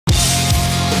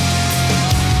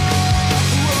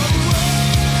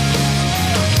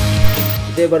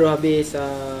kita baru habis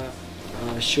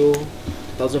show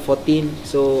 2014,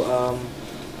 so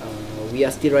we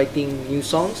are still writing new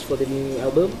songs for the new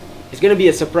album. It's gonna be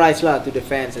a surprise lah to the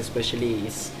fans, especially.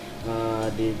 It's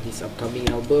this upcoming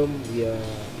album. We are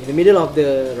in the middle of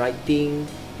the writing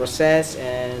process,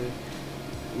 and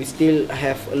we still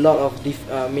have a lot of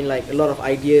a lot of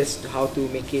ideas to how to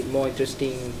make it more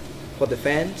interesting for the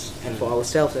fans and for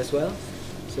ourselves as well.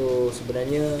 So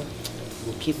sebenarnya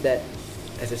we'll keep that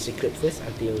as a secret first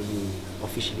until we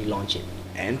officially launch it.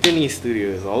 Anthony's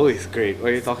studio is always great. What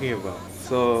are you talking about?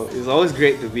 So it's always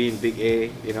great to be in Big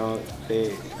A. You know,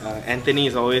 Anthony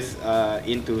is always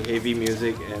into heavy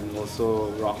music and also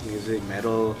rock music,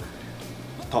 metal,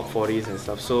 top 40s and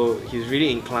stuff. So he's really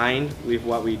inclined with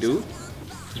what we do.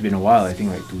 It's been a while, I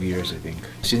think like 2 years,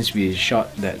 since we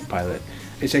shot that pilot.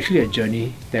 It's actually a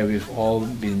journey that we've all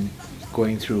been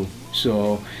going through.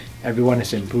 So everyone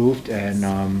has improved, and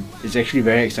it's actually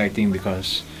very exciting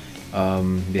because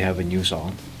they have a new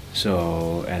song.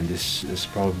 So, and this is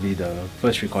probably the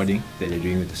first recording that they're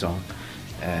doing with the song,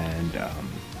 and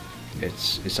it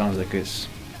sounds like it's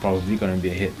probably gonna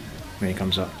be a hit when it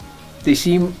comes out. They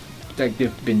seem like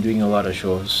they've been doing a lot of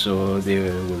shows, so they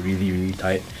were really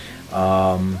tight.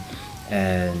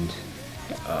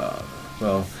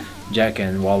 Well, Jack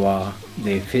and Wawa,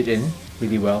 they fit in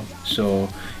really well, so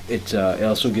it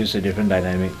also gives a different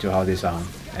dynamic to how they sound,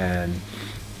 and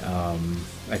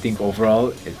I think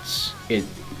overall it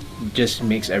just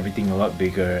makes everything a lot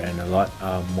bigger and a lot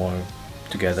more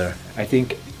together. I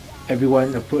think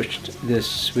everyone approached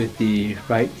this with the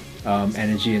right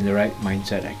energy and the right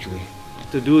mindset actually.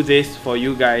 To do this for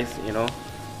you guys, you know,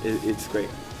 it's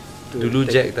great. Dulu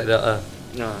Jack tak ada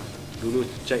Dulu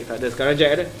Jack tak ada, sekarang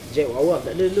Jack ada. Jack Wawa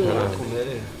tak ada dulu.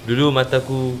 Dulu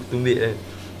mataku tumbit kan.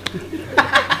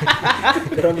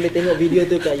 Korang boleh tengok video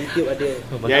tu kat YouTube ada.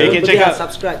 Yeah, you can check out.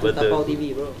 Subscribe to TAPAUtv,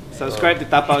 bro. Subscribe to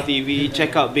TAPAUtv.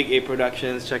 Check out Big A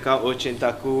Productions. Check out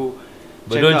Chentaku.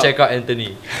 But don't check out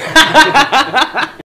Anthony.